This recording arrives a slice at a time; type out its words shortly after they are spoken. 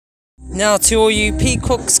Now to all you pea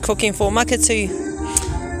cooks cooking for Makatu,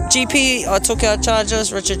 GP, I took our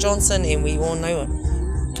charges, Richard Johnson, and we all know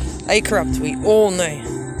it. A Corrupt, we all know.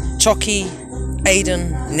 Chocky,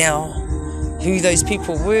 Aiden, now, who those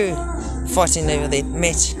people were fighting over that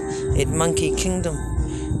match at Monkey Kingdom,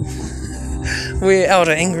 where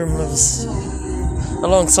Elder Ingram lives,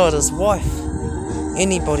 alongside his wife.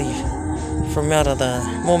 Anybody from out of the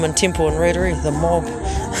Mormon Temple in Rotary, the mob.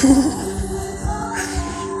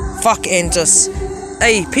 Fuck, and just,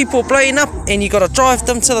 hey, people blowing up, and you gotta drive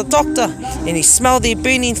them to the doctor, and you smell their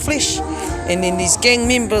burning flesh, and then these gang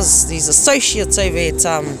members, these associates over at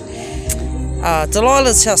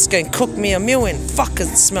Delilah's house going cook me a meal, and fuck,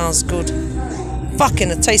 it smells good,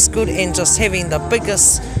 fucking it tastes good, and just having the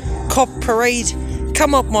biggest cop parade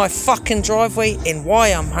come up my fucking driveway, and why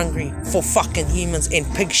I'm hungry for fucking humans and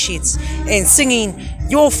pig shits, and singing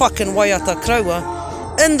your fucking Waiata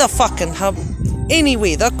Kraua in the fucking hub,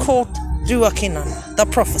 anywhere, the court, Ruakenan, the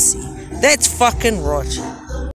prophecy. That's fucking right.